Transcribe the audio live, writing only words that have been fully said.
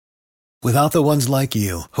Without the ones like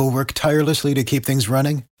you, who work tirelessly to keep things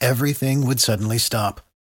running, everything would suddenly stop.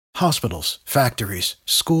 Hospitals, factories,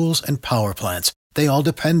 schools, and power plants, they all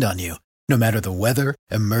depend on you. No matter the weather,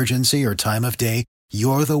 emergency, or time of day,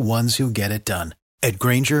 you're the ones who get it done. At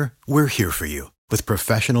Grainger, we're here for you with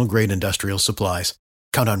professional-grade industrial supplies.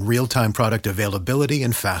 Count on real-time product availability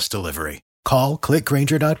and fast delivery. Call, click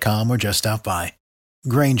Grainger.com, or just stop by.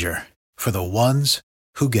 Grainger, for the ones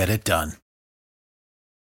who get it done.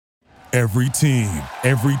 Every team,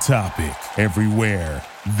 every topic, everywhere.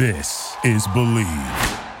 This is Believe.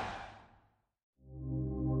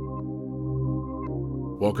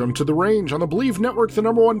 Welcome to The Range on the Believe Network, the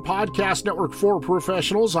number one podcast network for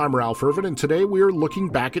professionals. I'm Ralph Irvin, and today we are looking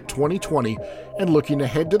back at 2020 and looking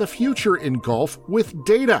ahead to the future in golf with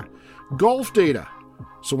data. Golf data.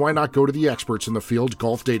 So why not go to the experts in the field,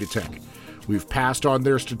 Golf Data Tech? We've passed on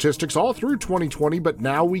their statistics all through 2020, but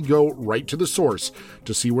now we go right to the source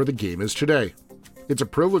to see where the game is today. It's a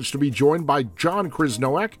privilege to be joined by John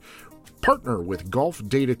Krznowak, partner with Golf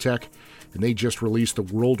Data Tech, and they just released the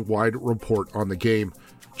worldwide report on the game.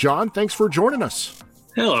 John, thanks for joining us.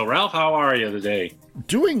 Hello, Ralph. How are you today?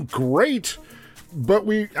 Doing great. But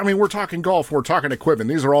we're talking golf, we're talking equipment.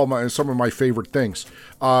 These are all some of my favorite things.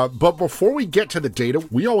 But before we get to the data,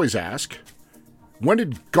 we always ask, when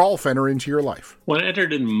did golf enter into your life? When it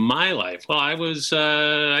entered in my life? Well, I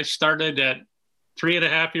started at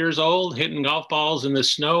 3.5 years old, hitting golf balls in the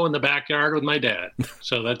snow in the backyard with my dad.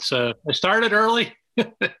 So that's, I started early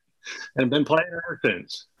and been playing ever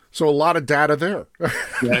since. So a lot of data there.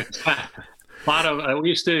 Yeah, a lot of, we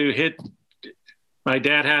used to hit, my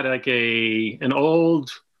dad had like an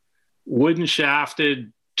old wooden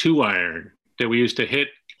shafted 2-iron that we used to hit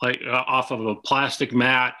like off of a plastic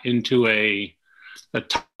mat into a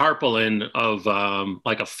tarpaulin of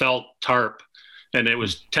like a felt tarp. And it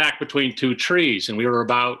was tacked between two trees, and we were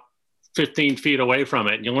about 15 feet away from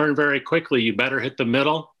it. And you learn very quickly, you better hit the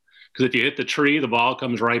middle, because if you hit the tree, the ball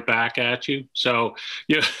comes right back at you. So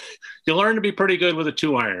you learn to be pretty good with a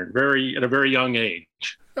 2-iron at a very young age.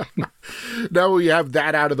 Now we have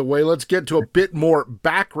that out of the way, let's get to a bit more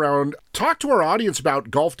background. Talk to our audience about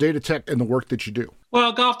Golf Data Tech and the work that you do.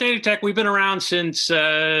 Well, Golf Data Tech, we've been around since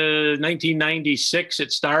 1996.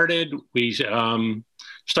 It started. We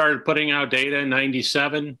started putting out data in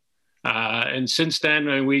 97. And since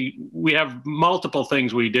then, we have multiple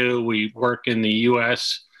things we do. We work in the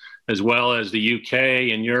U.S. as well as the UK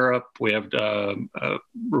and Europe. We have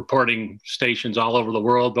reporting stations all over the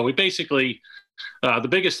world. But we basically, the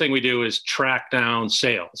biggest thing we do is track down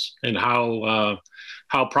sales and how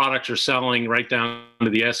products are selling right down to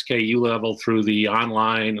the SKU level through the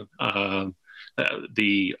online,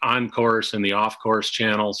 the on-course and the off-course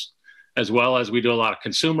channels, as well as we do a lot of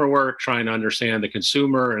consumer work, trying to understand the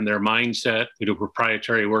consumer and their mindset. We do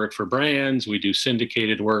proprietary work for brands. We do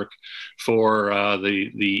syndicated work for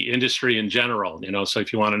the industry in general. So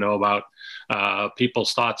if you want to know about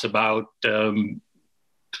people's thoughts about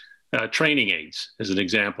training aids, as an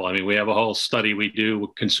example. We have a whole study we do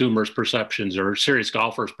with consumers' perceptions or serious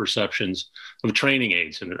golfers' perceptions of training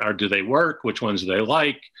aids, and do they work? Which ones do they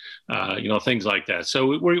like? Things like that.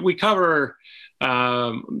 So we cover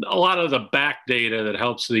a lot of the back data that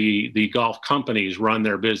helps the golf companies run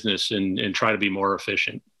their business and try to be more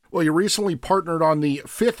efficient. Well, you recently partnered on the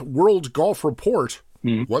 5th World Golf Report.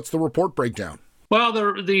 Mm-hmm. What's the report breakdown? Well,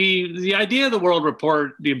 the idea of the World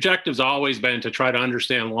Report, the objective's always been to try to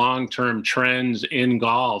understand long-term trends in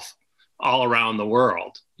golf all around the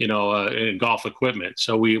world, in golf equipment.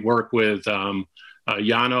 So we work with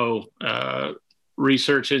Yano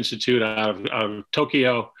Research Institute out of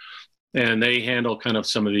Tokyo, and they handle kind of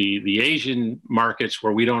some of the Asian markets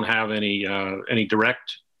where we don't have any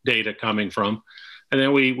direct data coming from. And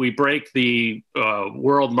then we break the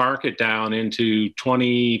world market down into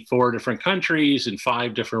 24 different countries and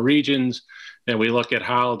 5 different regions, and we look at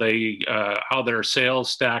how their sales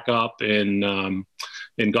stack up in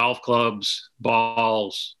golf clubs,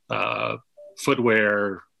 balls,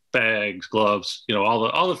 footwear, bags, gloves,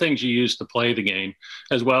 all the things you use to play the game,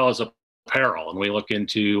 as well as apparel. And we look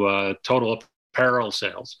into total apparel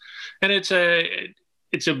sales, and it's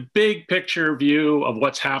a big picture view of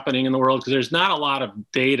what's happening in the world, because there's not a lot of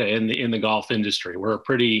data in the golf industry. We're a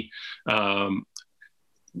pretty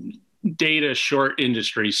data short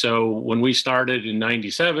industry. So when we started in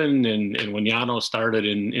 97 and when Yano started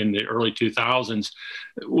in the early 2000s,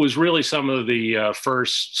 it was really some of the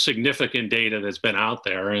first significant data that's been out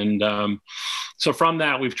there. And so from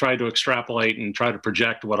that, we've tried to extrapolate and try to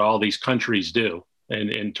project what all these countries do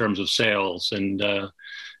in terms of sales. And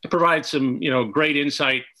it provides some, great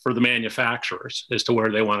insight for the manufacturers as to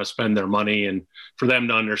where they want to spend their money and for them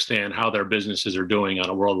to understand how their businesses are doing on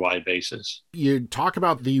a worldwide basis. You talk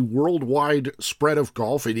about the worldwide spread of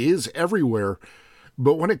golf. It is everywhere.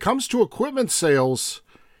 But when it comes to equipment sales,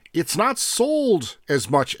 it's not sold as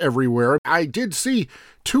much everywhere. I did see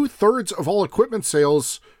 2/3 of all equipment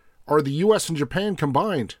sales are the U.S. and Japan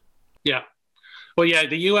combined. Yeah. Well, yeah,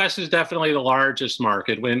 the U.S. is definitely the largest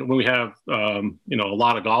market. When we have, a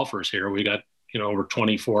lot of golfers here, we got, over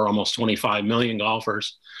 24, almost 25 million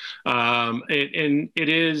golfers. And it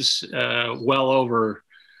is well over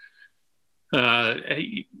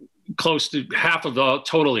close to half of the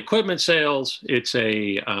total equipment sales. It's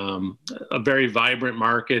a very vibrant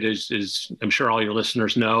market, as I'm sure all your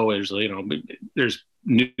listeners know. There's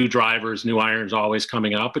new drivers, new irons always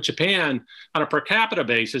coming out. But Japan, on a per capita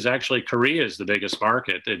basis, actually Korea is the biggest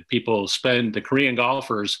market. That the Korean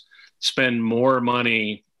golfers spend more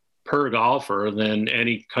money per golfer than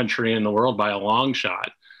any country in the world by a long shot,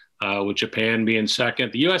 with Japan being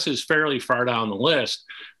second. The U.S. is fairly far down the list.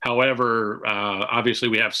 However, obviously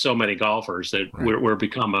we have so many golfers that we're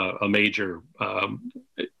become a major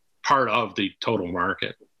part of the total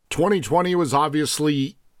market. 2020 was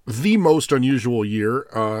obviously the most unusual year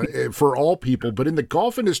for all people, but in the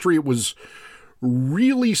golf industry, it was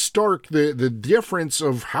really stark, the difference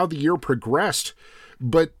of how the year progressed.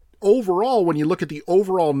 But overall, when you look at the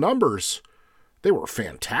overall numbers, they were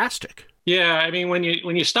fantastic. Yeah, I mean, when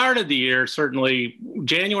you started the year, certainly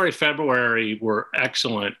January, February were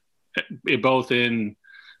excellent, both in,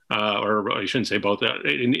 or I shouldn't say both,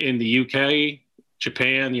 in the UK,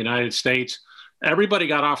 Japan, the United States. Everybody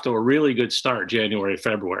got off to a really good start January,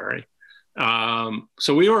 February.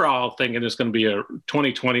 So we were all thinking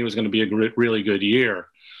 2020 was going to be a really good year.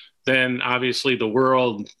 Then obviously the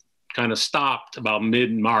world kind of stopped about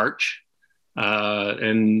mid-March.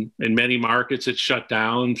 And in many markets, it shut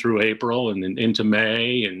down through April and then into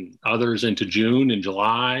May, and others into June and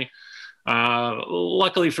July.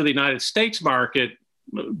 Luckily for the United States market,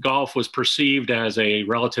 golf was perceived as a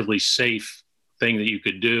relatively safe thing that you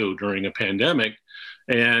could do during a pandemic.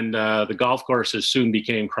 And the golf courses soon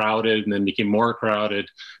became crowded and then became more crowded.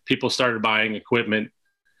 People started buying equipment.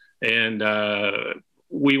 And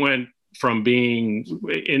we went from being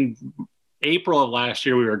in April of last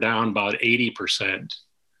year, we were down about 80%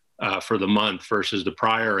 for the month versus the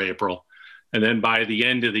prior April. And then by the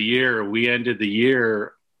end of the year, we ended the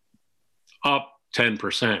year up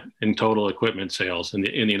 10% in total equipment sales in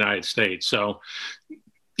the United States. So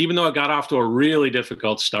even though it got off to a really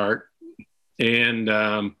difficult start, and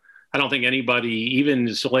I don't think anybody, even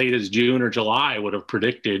as late as June or July, would have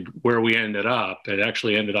predicted where we ended up. It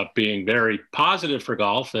actually ended up being very positive for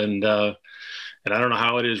golf. And I don't know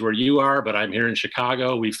how it is where you are, but I'm here in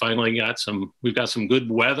Chicago. We've got some good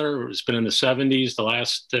weather. It's been in the 70s the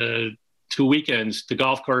last 2 weekends. The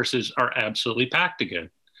golf courses are absolutely packed again.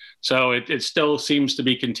 So it still seems to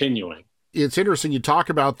be continuing. It's interesting you talk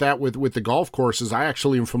about that with the golf courses. I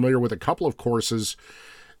actually am familiar with a couple of courses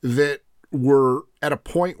that were at a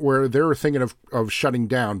point where they were thinking of shutting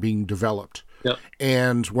down, being developed. Yep.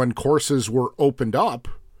 And when courses were opened up,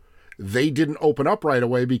 they didn't open up right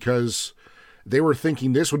away because they were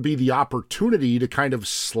thinking this would be the opportunity to kind of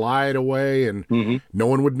slide away and no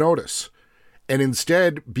one would notice. And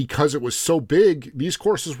instead, because it was so big, these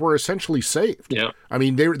courses were essentially saved. Yeah. I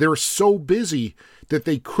mean, they were so busy that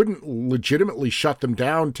they couldn't legitimately shut them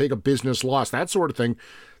down, take a business loss, that sort of thing.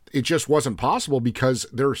 It just wasn't possible because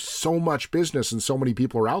there's so much business and so many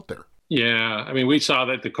people are out there. Yeah. I mean, we saw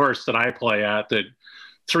that the course that I play at, that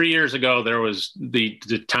 3 years ago, there was the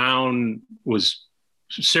town was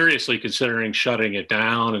seriously considering shutting it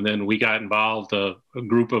down. And then we got involved, a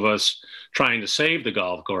group of us trying to save the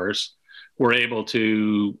golf course. We're able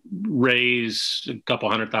to raise a couple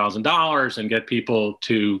 $100,000 and get people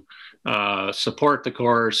to support the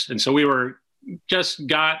course. And so we just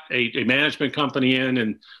got a management company in,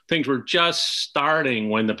 and things were just starting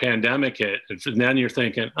when the pandemic hit. And then you're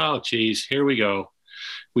thinking, oh, geez, here we go.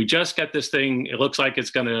 We just got this thing. It looks like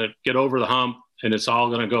it's going to get over the hump and it's all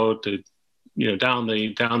going to go to, down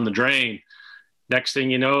the drain. Next thing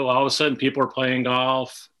you know, all of a sudden people are playing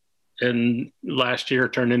golf, and last year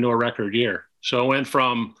turned into a record year. So it went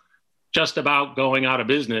from just about going out of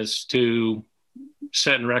business to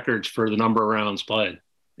setting records for the number of rounds played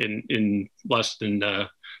in less than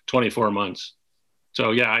 24 months. So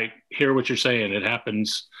yeah, I hear what you're saying. It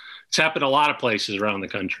happens. It's happened a lot of places around the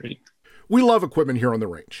country. We love equipment here on the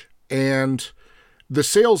range, and the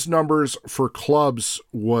sales numbers for clubs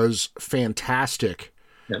was fantastic.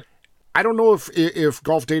 Yeah. I don't know if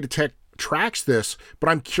Golf Data Tech tracks this, but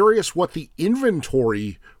I'm curious what the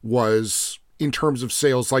inventory was in terms of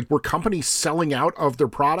sales. Like, were companies selling out of their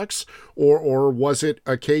products, or was it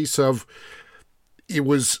a case of it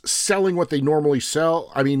was selling what they normally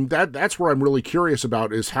sell? I mean, that's where I'm really curious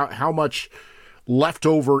about, is how much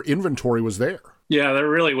leftover inventory was there. Yeah, there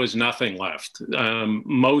really was nothing left.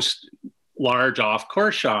 Most large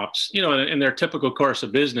off-course shops, in their typical course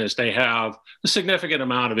of business, they have a significant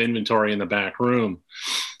amount of inventory in the back room.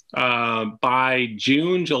 By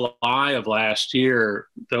June, July of last year,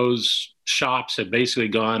 those shops had basically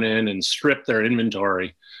gone in and stripped their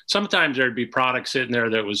inventory. Sometimes there'd be product sitting there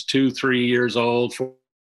that was 2-3 years old,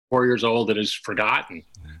 4 years old, that is forgotten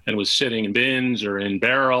and was sitting in bins or in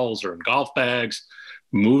barrels or in golf bags.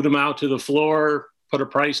 Moved them out to the floor, put a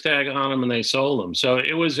price tag on them, and they sold them. So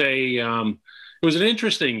it was an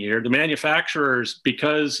interesting year. The manufacturers,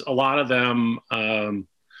 because a lot of them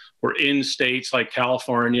were in states like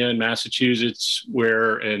California and Massachusetts,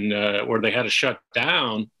 where they had to shut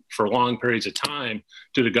down for long periods of time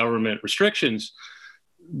due to government restrictions,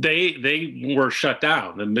 they were shut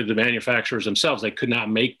down. The manufacturers themselves, they could not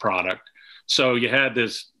make product. So you had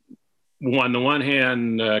this, on the one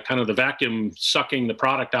hand, kind of the vacuum sucking the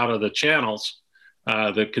product out of the channels,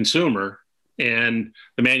 the consumer, and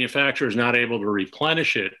the manufacturer is not able to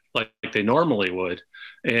replenish it like they normally would.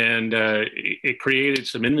 And it created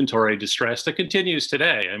some inventory distress that continues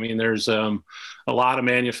today. I mean, there's a lot of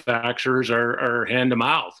manufacturers are hand to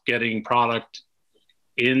mouth getting product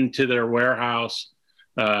into their warehouse,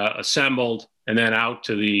 assembled, and then out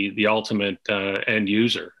to the ultimate end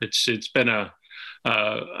user. It's been a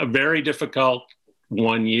very difficult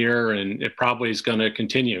 1 year, and it probably is going to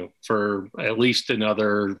continue for at least the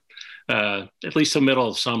middle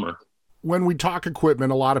of summer. When we talk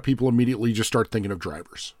equipment, a lot of people immediately just start thinking of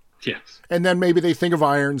drivers. Yes. And then maybe they think of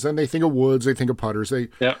irons, then they think of woods, they think of putters.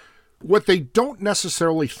 What they don't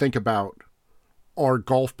necessarily think about are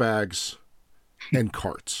golf bags and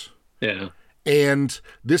carts. Yeah. And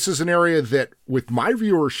this is an area that, with my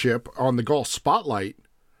viewership on the Golf Spotlight,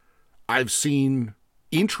 I've seen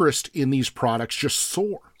interest in these products just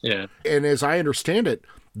soar. Yeah. And as I understand it,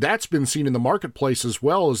 that's been seen in the marketplace as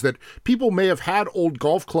well, is that people may have had old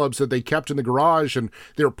golf clubs that they kept in the garage and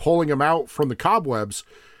they're pulling them out from the cobwebs,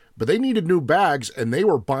 but they needed new bags and they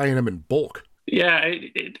were buying them in bulk. Yeah,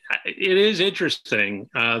 it is interesting.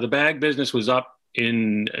 The bag business was up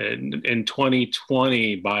in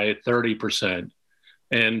 2020 by 30%.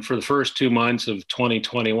 And for the first 2 months of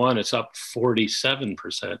 2021, it's up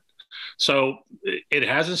 47%. So it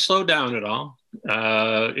hasn't slowed down at all.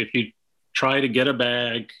 If you try to get a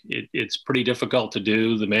bag, it's pretty difficult to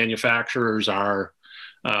do. The manufacturers are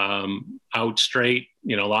out straight.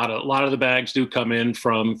 A lot of the bags do come in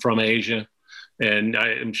from Asia, and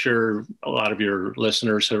I'm sure a lot of your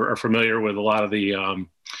listeners are familiar with a lot of the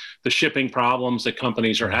shipping problems that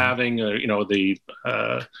companies are having. The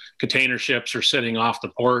container ships are sitting off the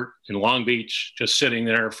port in Long Beach, just sitting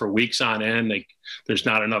there for weeks on end. There's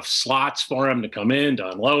not enough slots for them to come in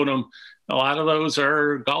to unload them. A lot of those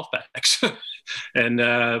are golf bags. And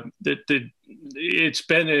it's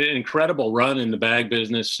been an incredible run in the bag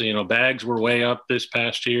business. Bags were way up this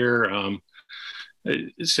past year.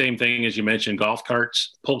 Same thing as you mentioned, golf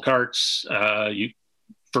carts, pull carts.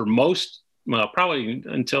 For most, probably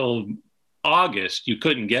until August, you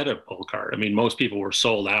couldn't get a pull cart. I mean, most people were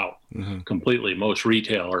sold out completely, most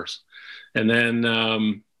retailers. And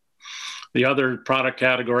then the other product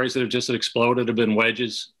categories that have just exploded have been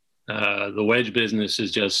wedges. The wedge business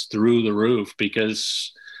is just through the roof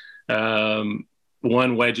because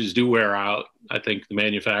wedges do wear out. I think the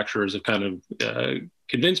manufacturers have kind of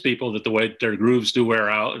convinced people that their grooves do wear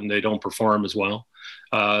out and they don't perform as well.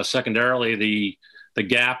 Secondarily, the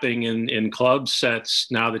gapping in club sets,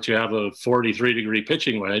 now that you have a 43-degree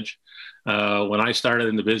pitching wedge, when I started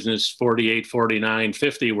in the business, 48, 49,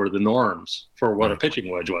 50 were the norms for what a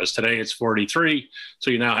pitching wedge was. Today it's 43.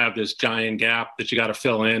 So you now have this giant gap that you got to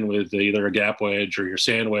fill in with either a gap wedge or your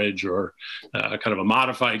sand wedge or kind of a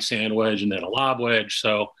modified sand wedge and then a lob wedge.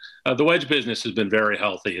 So the wedge business has been very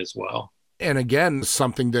healthy as well. And again,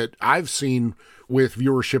 something that I've seen with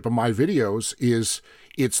viewership of my videos is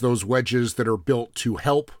it's those wedges that are built to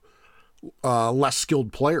help less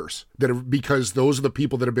skilled players, because those are the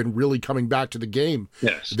people that have been really coming back to the game.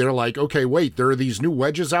 Yes. They're like, okay, wait, there are these new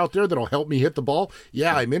wedges out there that'll help me hit the ball.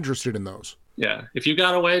 Yeah, I'm interested in those. Yeah. If you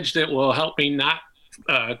got a wedge that will help me not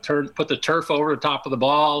put the turf over the top of the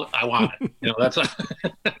ball, I want it. That's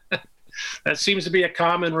that seems to be a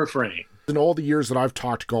common refrain. In all the years that I've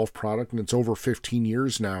talked golf product, and it's over 15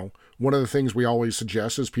 years now, one of the things we always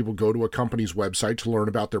suggest is people go to a company's website to learn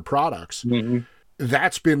about their products. Mm-hmm.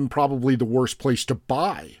 that's been probably the worst place to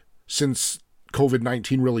buy since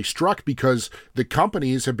COVID-19 really struck, because the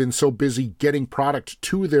companies have been so busy getting product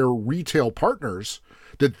to their retail partners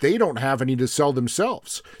that they don't have any to sell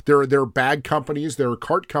themselves. There are bag companies, there are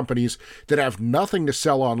cart companies that have nothing to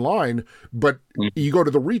sell online, but you go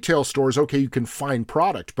to the retail stores, okay, you can find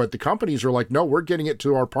product, but the companies are like, no, we're getting it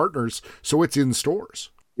to our partners, so it's in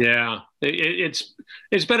stores. Yeah, it's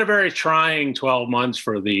been a very trying 12 months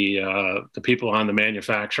for the people on the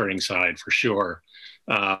manufacturing side, for sure.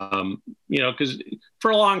 Because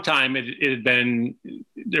for a long time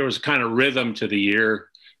there was a kind of rhythm to the year.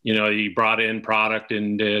 You brought in product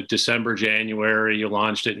in December, January, you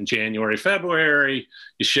launched it in January, February,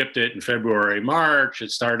 you shipped it in February, March, it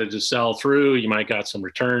started to sell through. You might got some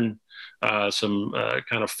return, some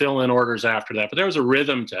kind of fill-in orders after that, but there was a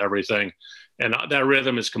rhythm to everything. And that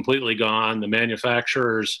rhythm is completely gone. The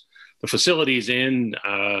manufacturers, the facilities in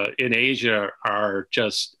Asia are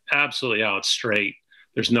just absolutely out straight.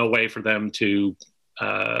 There's no way for them to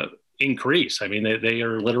increase. I mean, they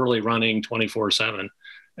are literally running 24/7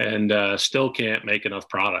 and still can't make enough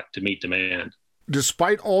product to meet demand.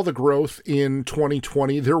 Despite all the growth in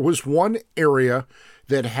 2020, there was one area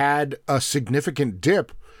that had a significant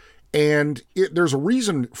dip, and there's a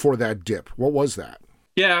reason for that dip. What was that?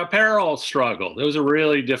 Yeah, apparel struggled. It was a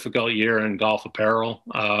really difficult year in golf apparel.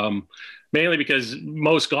 Mainly because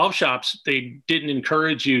most golf shops, they didn't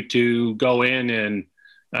encourage you to go in and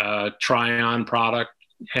try on product,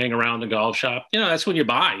 hang around the golf shop. That's when you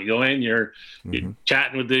buy. You go in, you're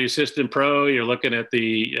chatting with the assistant pro, you're looking at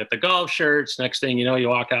the golf shirts. Next thing you know, you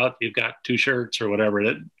walk out, you've got 2 shirts or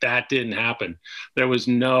whatever. That didn't happen. There was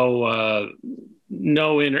no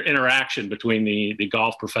interaction between the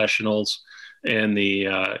golf professionals and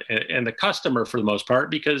the customer for the most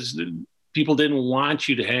part, because people didn't want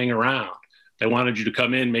you to hang around. They wanted you to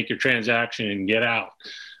come in, make your transaction, and get out.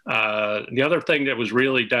 The other thing that was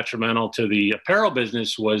really detrimental to the apparel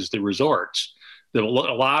business was the resorts. A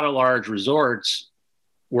lot of large resorts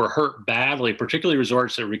were hurt badly, particularly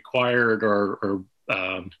resorts that required or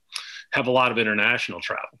have a lot of international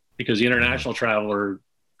travel, because the international traveler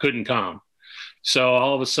couldn't come. So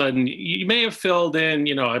all of a sudden, you may have filled in,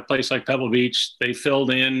 a place like Pebble Beach, they filled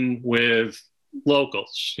in with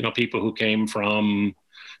locals, people who came from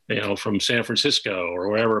San Francisco or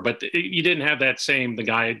wherever, but you didn't have that the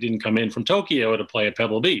guy didn't come in from Tokyo to play at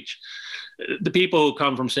Pebble Beach. The people who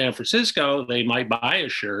come from San Francisco, they might buy a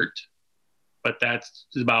shirt, but that's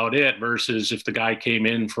about it, versus if the guy came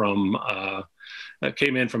in from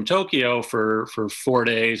Tokyo for 4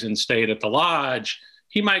 days and stayed at the lodge,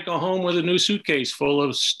 he might go home with a new suitcase full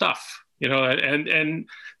of stuff, and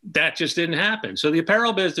that just didn't happen. So the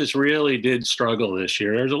apparel business really did struggle this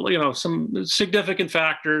year. There's some significant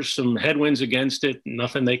factors, some headwinds against it,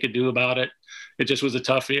 nothing they could do about it. It just was a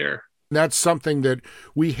tough year. That's something that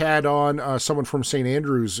we had on someone from St.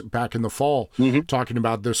 Andrews back in the fall, talking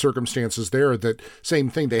about the circumstances there. That same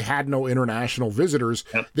thing, they had no international visitors.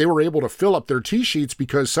 Yep. They were able to fill up their tee sheets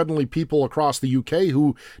because suddenly people across the UK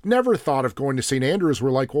who never thought of going to St. Andrews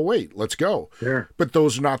were like, well, wait, let's go. Sure. But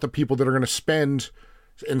those are not the people that are going to spend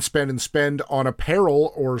on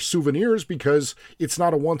apparel or souvenirs, because it's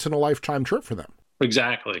not a once-in-a-lifetime trip for them.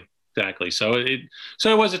 Exactly. So it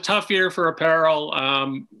was a tough year for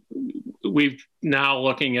apparel. We've now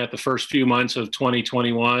looking at the first few months of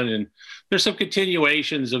 2021, and there's some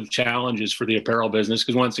continuations of challenges for the apparel business,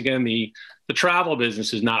 because once again, the travel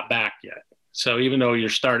business is not back yet. So even though you're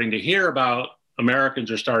starting to hear about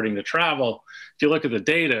Americans are starting to travel, if you look at the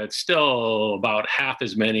data, it's still about half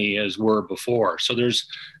as many as were before. So there's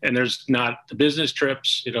not the business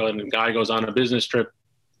trips, and the guy goes on a business trip,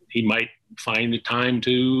 he might find the time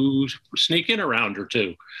to sneak in a round or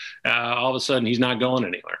two. All of a sudden, he's not going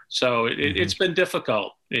anywhere. So it's been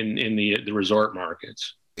difficult in the resort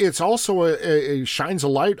markets. It's also it shines a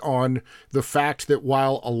light on the fact that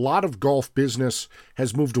while a lot of golf business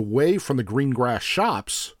has moved away from the green grass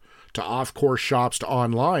shops to off-course shops to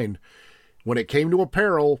online, when it came to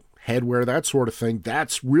apparel, headwear, that sort of thing,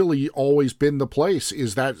 that's really always been the place,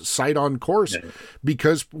 is that site on course. Yeah.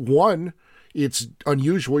 Because one, it's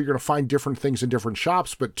unusual. You're going to find different things in different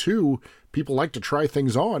shops, but 2, people like to try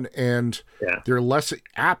things on, and they're less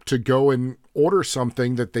apt to go and order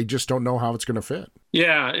something that they just don't know how it's going to fit.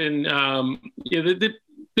 Yeah. And the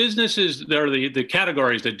businesses, they're the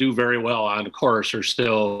categories that do very well on the course are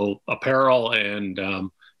still apparel and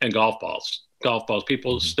golf balls.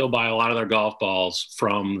 People still buy a lot of their golf balls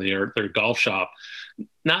from their golf shop,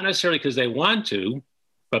 not necessarily because they want to,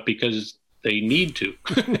 but because they need to.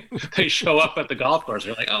 They show up at the golf course.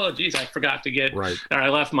 They're like, oh, geez, I forgot to get, right. Or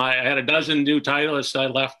I had a dozen new Titleists. I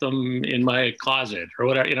left them in my closet or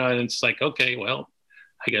whatever, and it's like, okay, well,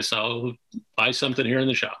 I guess I'll buy something here in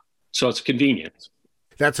the shop. So it's convenient.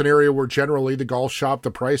 That's an area where generally the golf shop,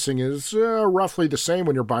 the pricing is roughly the same.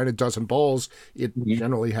 When you're buying a dozen balls, it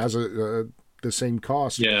generally has the same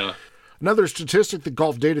cost. Yeah. Another statistic that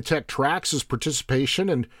Golf Datatech tracks is participation,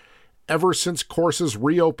 and ever since courses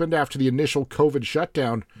reopened after the initial COVID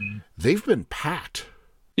shutdown, they've been packed.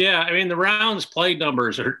 Yeah, I mean, the rounds played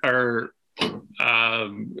numbers are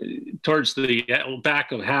towards the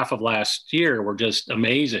back of half of last year were just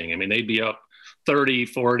amazing. I mean, they'd be up 30,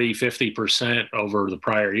 40, 50% over the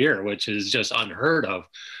prior year, which is just unheard of.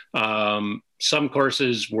 Some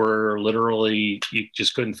courses were literally, you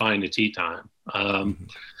just couldn't find a tee time.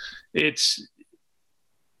 It's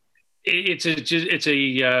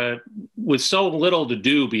with so little to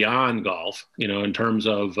do beyond golf, in terms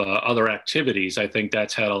of other activities. I think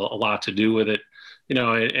that's had a lot to do with it,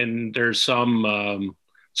 and there's some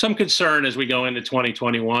concern as we go into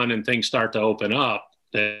 2021 and things start to open up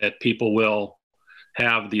that people will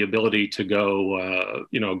have the ability to go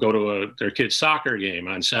to their kid's soccer game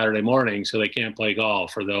on Saturday morning so they can't play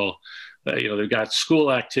golf, or they'll they've got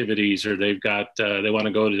school activities, or they've got they want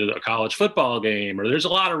to go to a college football game, or there's a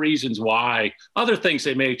lot of reasons why, other things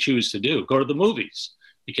they may choose to do. Go to the movies.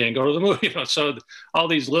 You can't go to the movie, so all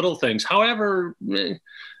these little things. However,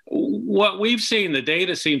 what we've seen, the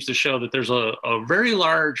data seems to show that there's a very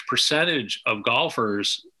large percentage of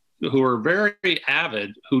golfers who are very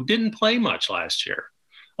avid who didn't play much last year.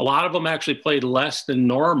 A lot of them actually played less than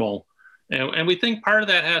normal. And we think part of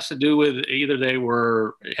that has to do with either they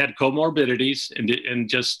had comorbidities and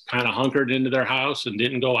just kind of hunkered into their house and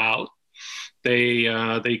didn't go out.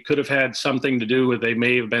 They could have had something to do with, they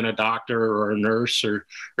may have been a doctor or a nurse or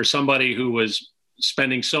somebody who was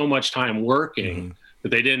spending so much time working that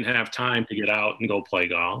they didn't have time to get out and go play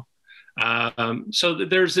golf. So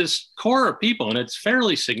there's this core of people, and it's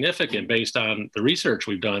fairly significant based on the research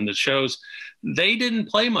we've done, that shows they didn't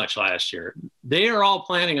play much last year. They are all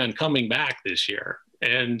planning on coming back this year.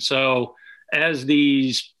 And so as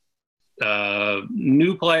these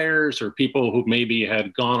new players or people who maybe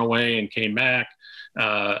had gone away and came back,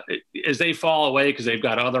 as they fall away because they've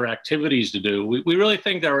got other activities to do, we really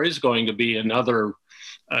think there is going to be another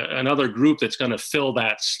group that's going to fill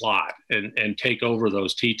that slot and take over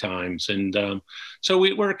those tee times. And so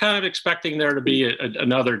we're kind of expecting there to be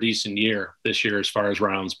another decent year this year as far as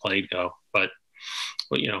rounds played go. But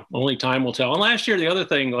only time will tell. And last year, the other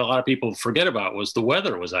thing a lot of people forget about was the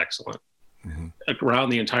weather was excellent around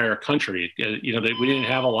the entire country. We didn't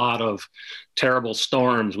have a lot of terrible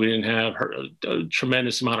storms. We didn't have a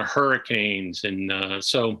tremendous amount of hurricanes. And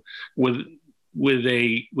so with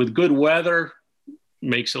good weather,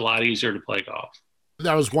 makes it a lot easier to play golf.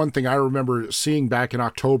 That was one thing I remember seeing back in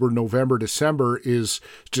October, November, December, is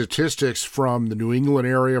statistics from the New England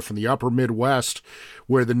area, from the upper Midwest,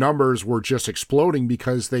 where the numbers were just exploding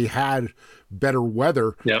because they had better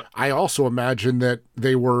weather. Yep. I also imagine that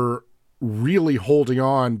they were really holding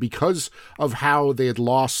on because of how they had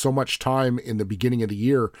lost so much time in the beginning of the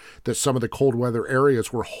year, that some of the cold weather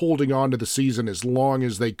areas were holding on to the season as long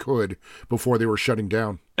as they could before they were shutting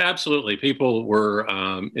down. Absolutely. People were,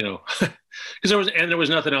 because there was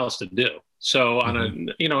nothing else to do. So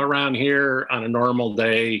on around here on a normal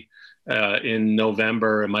day in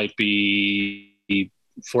November, it might be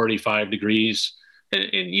 45 degrees,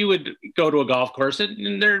 and you would go to a golf course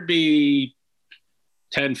and there'd be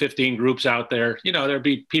 10, 15 groups out there. There'd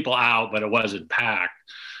be people out, but it wasn't packed.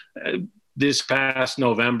 This past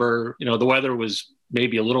November, the weather was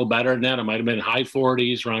maybe a little better than that. It might have been high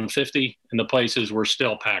 40s, around 50, and the places were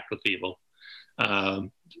still packed with people. So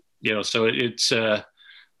it's the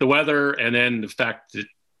weather, and then the fact that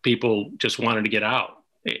people just wanted to get out.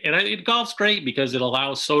 And golf's great because it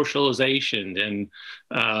allows socialization,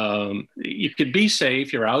 and you could be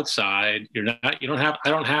safe. You're outside. I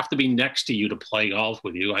don't have to be next to you to play golf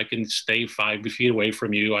with you. I can stay 5 feet away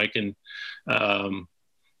from you. I can,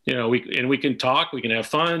 we can talk. We can have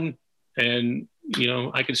fun, and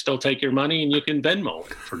I can still take your money, and you can Venmo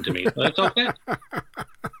it to me. That's okay.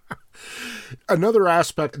 Another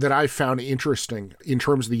aspect that I found interesting in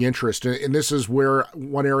terms of the interest, and this is where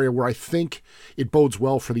one area where I think it bodes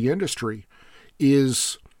well for the industry,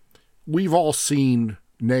 is we've all seen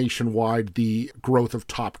nationwide the growth of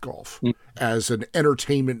Topgolf as an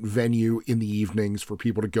entertainment venue in the evenings for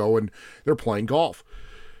people to go and they're playing golf.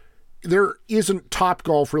 There isn't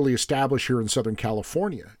Topgolf really established here in Southern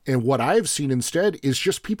California. And what I've seen instead is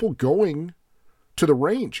just people going to the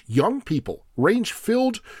range. Young people, range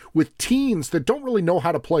filled with teens that don't really know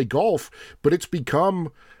how to play golf, but it's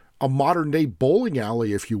become a modern day bowling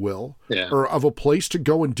alley, if you will, or of a place to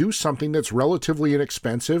go and do something that's relatively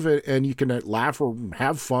inexpensive and you can laugh or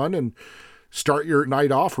have fun and start your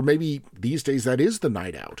night off, or maybe these days that is the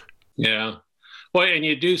night out. Yeah. Well, and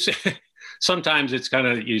you do see, sometimes it's kind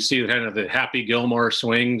of, you see kind of the Happy Gilmore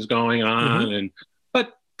swings going on,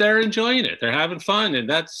 but they're enjoying it. They're having fun. And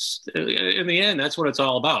that's, in the end, that's what it's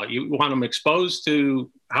all about. You want them exposed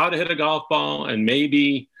to how to hit a golf ball, and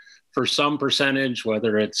maybe for some percentage,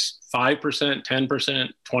 whether it's 5%, 10%,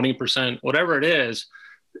 20%, whatever it is,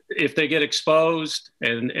 if they get exposed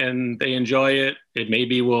and they enjoy it, it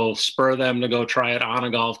maybe will spur them to go try it on a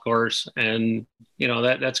golf course. And, you know,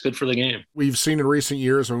 that's good for the game. We've seen in recent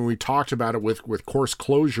years, when we talked about it with course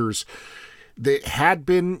closures, that had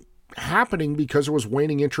been happening because there was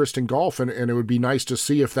waning interest in golf. And it would be nice to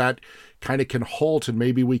see if that kind of can halt and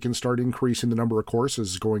maybe we can start increasing the number of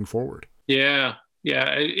courses going forward. Yeah.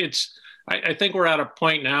 I think we're at a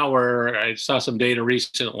point now where I saw some data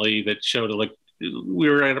recently that showed like we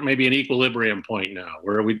were at maybe an equilibrium point now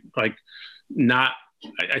where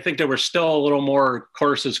I think there were still a little more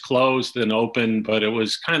courses closed than open, but it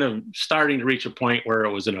was kind of starting to reach a point where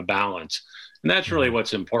it was in a balance. And that's really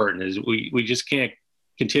what's important, is we just can't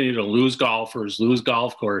continue to lose golfers, lose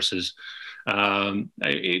golf courses.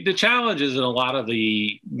 The challenge is in a lot of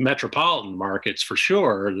the metropolitan markets, for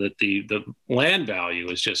sure, that the land value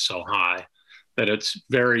is just so high that it's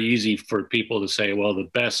very easy for people to say, well, the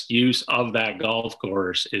best use of that golf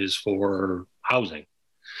course is for housing.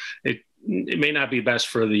 It may not be best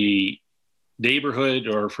for the neighborhood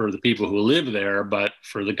or for the people who live there, but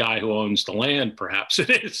for the guy who owns the land, perhaps it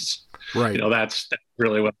is. Right. You know, that's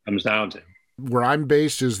really what it comes down to. Where I'm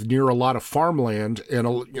based is near a lot of farmland,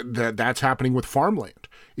 and that's happening with farmland.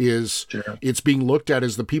 It's being looked at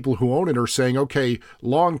as the people who own it are saying, okay,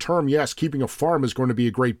 long term, yes, keeping a farm is going to be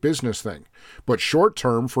a great business thing, but short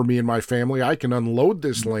term, for me and my family, I can unload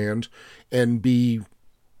this land and be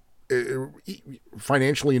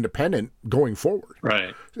financially independent going forward.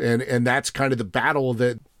 Right. And that's kind of the battle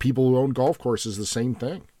that people who own golf courses, the same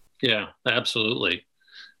thing. Yeah, absolutely.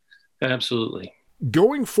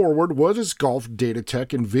 Going forward, what does Golf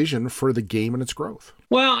Datatech envision for the game and its growth?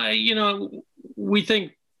 Well, you know, we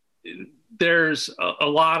think there's a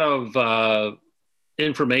lot of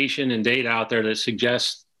information and data out there that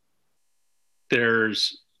suggests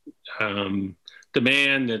there's latent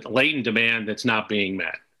demand that's not being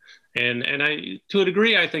met. And to a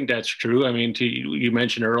degree, I think that's true. I mean, you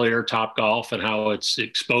mentioned earlier Topgolf and how it's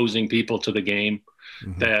exposing people to the game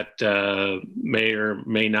that may or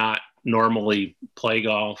may not normally play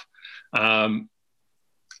golf.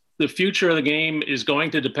 The future of the game is going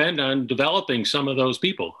to depend on developing some of those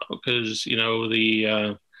people, because, you know,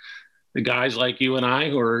 the guys like you and I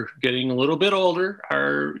who are getting a little bit older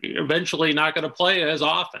are eventually not going to play as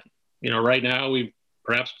often. You know, right now we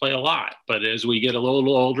perhaps play a lot, but as we get a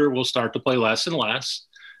little older, we'll start to play less and less.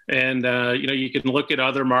 And, you know, you can look at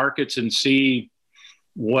other markets and see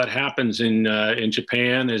what happens in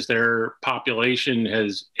Japan as their population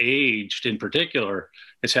has aged. In particular,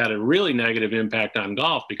 it's had a really negative impact on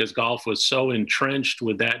golf, because golf was so entrenched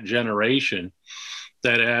with that generation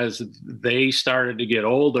that as they started to get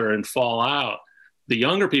older and fall out, the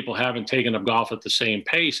younger people haven't taken up golf at the same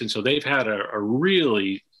pace. And so they've had a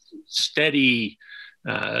really steady,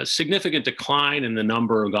 significant decline in the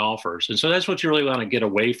number of golfers. And so that's what you really want to get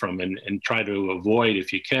away from and try to avoid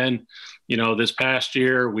if you can. You know, this past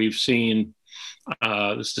year, we've seen,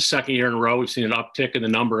 this is the second year in a row, we've seen an uptick in the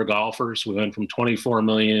number of golfers. We went from 24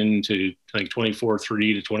 million to I think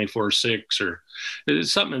 24.3 to 24.6 or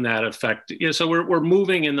something in that effect. Yeah, so we're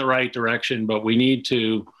moving in the right direction, but we need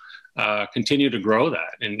to continue to grow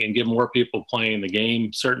that and get more people playing the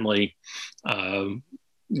game. Certainly,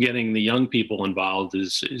 getting the young people involved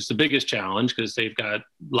is the biggest challenge, because they've got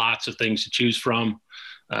lots of things to choose from.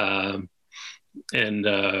 And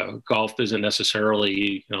golf isn't necessarily,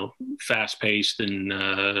 you know, fast paced and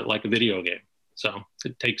like a video game. So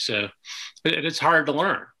it takes it's hard to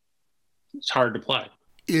learn. It's hard to play.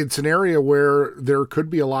 It's an area where there could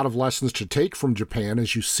be a lot of lessons to take from Japan,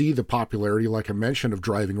 as you see the popularity, like I mentioned, of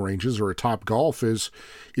driving ranges or a Topgolf. Is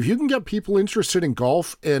if you can get people interested in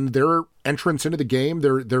golf and their entrance into the game,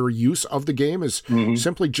 their use of the game is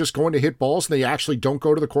simply just going to hit balls, and they actually don't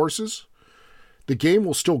go to the courses, the game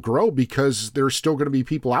will still grow, because there's still going to be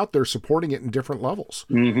people out there supporting it in different levels.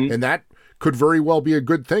 And that could very well be a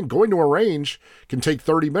good thing. Going to a range can take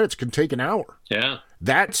 30 minutes, can take an hour. Yeah.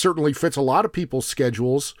 That certainly fits a lot of people's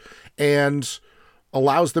schedules and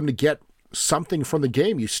allows them to get something from the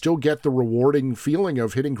game. You still get the rewarding feeling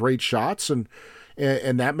of hitting great shots, and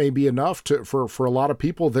that may be enough for a lot of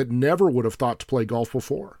people that never would have thought to play golf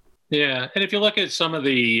before. Yeah, and if you look at some of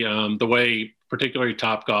the way, particularly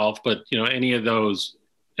Topgolf, but any of those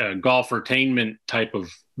golfertainment type of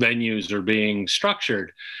venues are being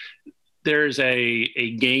structured, there's a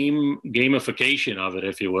gamification of it,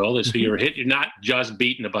 if you will. So you're not just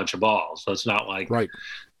beating a bunch of balls. So it's not like, right.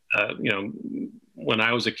 When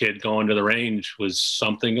I was a kid, going to the range was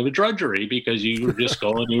something of a drudgery because you were just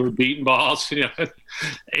going, you were beating balls,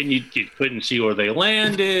 and you couldn't see where they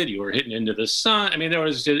landed. You were hitting into the sun. I mean,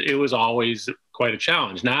 it was always quite a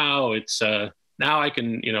challenge. Now now I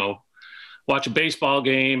can, watch a baseball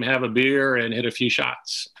game, have a beer, and hit a few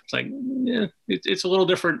shots. It's like, it's a little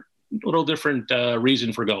different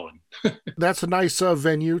reason for going. That's a nice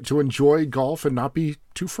venue to enjoy golf and not be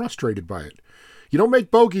too frustrated by it. You don't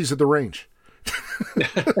make bogeys at the range.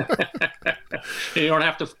 You don't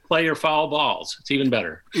have to play your foul balls. It's even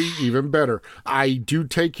better. Even better. I do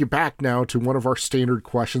take you back now to one of our standard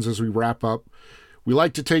questions as we wrap up. We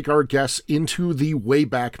like to take our guests into the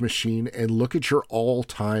Wayback Machine and look at your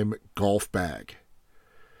all-time golf bag.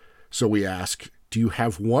 So we ask, do you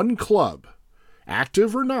have one club,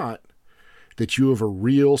 active or not, that you have a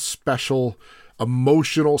real special,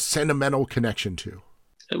 emotional, sentimental connection to?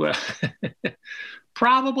 Well,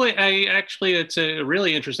 probably. It's a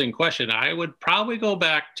really interesting question. I would probably go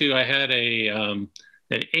back to, I had an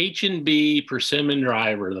H&B Persimmon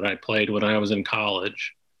driver that I played when I was in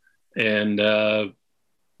college, and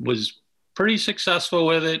was pretty successful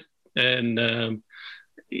with it. And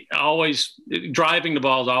always driving the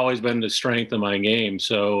ball has always been the strength of my game.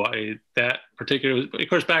 So of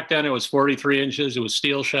course, back then it was 43 inches. It was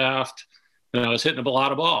steel shaft, and I was hitting a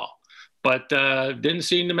lot of ball. But didn't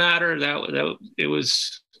seem to matter. That it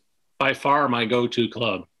was by far my go-to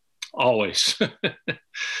club, always.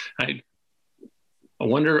 I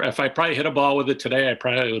wonder if I probably hit a ball with it today, I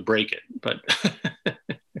probably would break it. But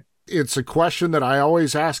it's a question that I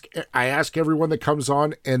always ask. I ask everyone that comes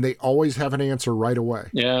on, and they always have an answer right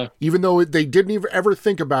away. Yeah. Even though they didn't ever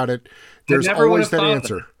think about it, there's always that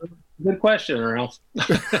answer. Good question, Ralph.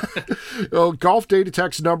 Well, Golf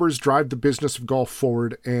Datatech's numbers drive the business of golf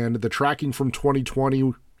forward, and the tracking from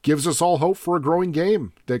 2020 gives us all hope for a growing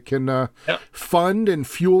game that can fund and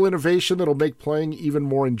fuel innovation that'll make playing even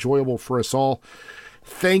more enjoyable for us all.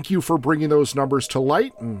 Thank you for bringing those numbers to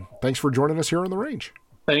light, and thanks for joining us here on The Range.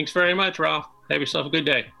 Thanks very much, Ralph. Have yourself a good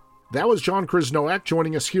day. That was John Krasnoak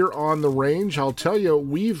joining us here on The Range. I'll tell you,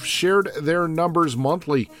 we've shared their numbers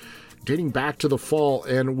monthly dating back to the fall,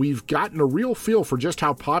 and we've gotten a real feel for just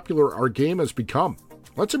how popular our game has become.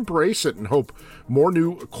 Let's embrace it and hope more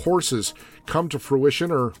new courses come to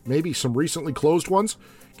fruition, or maybe some recently closed ones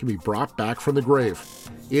can be brought back from the grave.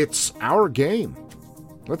 It's our game.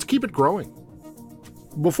 Let's keep it growing.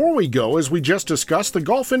 Before we go, as we just discussed, the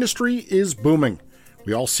golf industry is booming.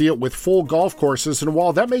 We all see it with full golf courses, and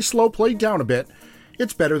while that may slow play down a bit,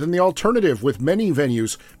 it's better than the alternative, with many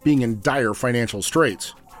venues being in dire financial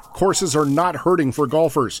straits. Courses are not hurting for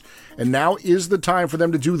golfers, and now is the time for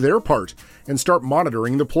them to do their part and start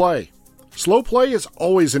monitoring the play. Slow play is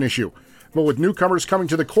always an issue, but with newcomers coming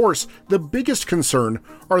to the course, the biggest concern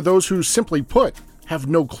are those who, simply put, have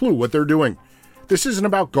no clue what they're doing. This isn't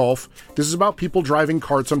about golf. This is about people driving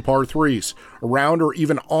carts on par threes, around or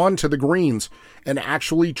even onto the greens, and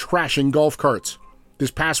actually trashing golf carts.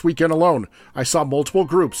 This past weekend alone, I saw multiple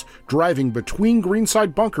groups driving between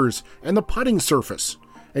greenside bunkers and the putting surface.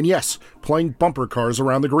 And yes, playing bumper cars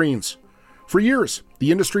around the greens. For years,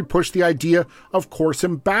 the industry pushed the idea of course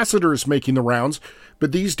ambassadors making the rounds,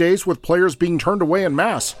 but these days, with players being turned away en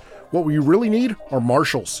masse, what we really need are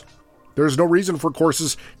marshals. There's no reason for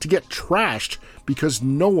courses to get trashed because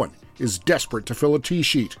no one is desperate to fill a tee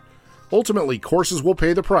sheet. Ultimately, courses will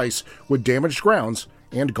pay the price with damaged grounds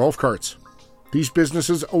and golf carts. These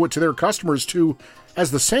businesses owe it to their customers to,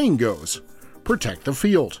 as the saying goes, protect the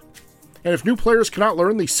field. And if new players cannot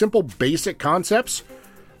learn these simple, basic concepts,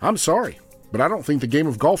 I'm sorry, but I don't think the game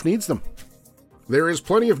of golf needs them. There is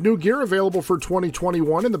plenty of new gear available for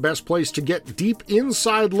 2021, and the best place to get deep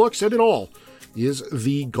inside looks at it all is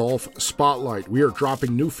the Golf Spotlight. We are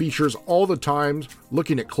dropping new features all the time,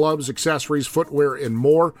 looking at clubs, accessories, footwear, and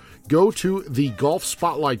more. Go to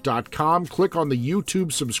thegolfspotlight.com, click on the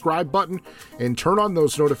YouTube subscribe button, and turn on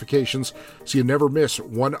those notifications so you never miss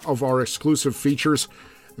one of our exclusive features.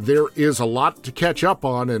 There is a lot to catch up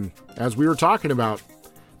on, and as we were talking about,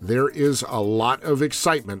 there is a lot of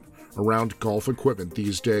excitement around golf equipment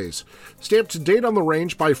these days. Stay up to date on The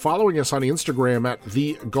Range by following us on Instagram at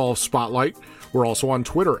The Golf Spotlight. We're also on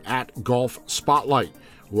Twitter at Golf Spotlight.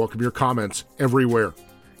 Welcome your comments everywhere.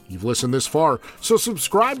 You've listened this far, so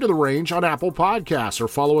subscribe to The Range on Apple Podcasts or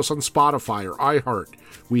follow us on Spotify or iHeart.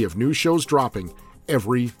 We have new shows dropping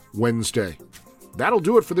every Wednesday. That'll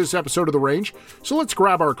do it for this episode of The Range, so let's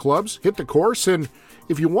grab our clubs, hit the course, and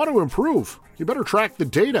if you want to improve, you better track the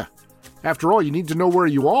data. After all, you need to know where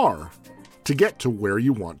you are to get to where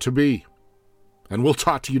you want to be. And we'll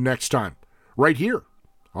talk to you next time, right here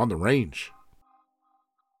on The Range.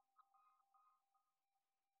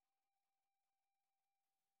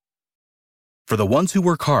 For the ones who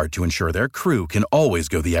work hard to ensure their crew can always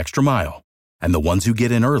go the extra mile, and the ones who get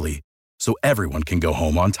in early so everyone can go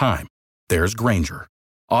home on time, there's Grainger,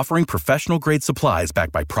 offering professional-grade supplies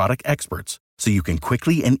backed by product experts so you can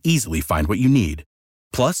quickly and easily find what you need.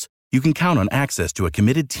 Plus, you can count on access to a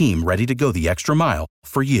committed team ready to go the extra mile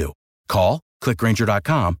for you. Call, click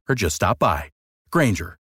Grainger.com, or just stop by.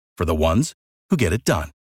 Grainger, for the ones who get it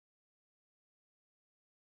done.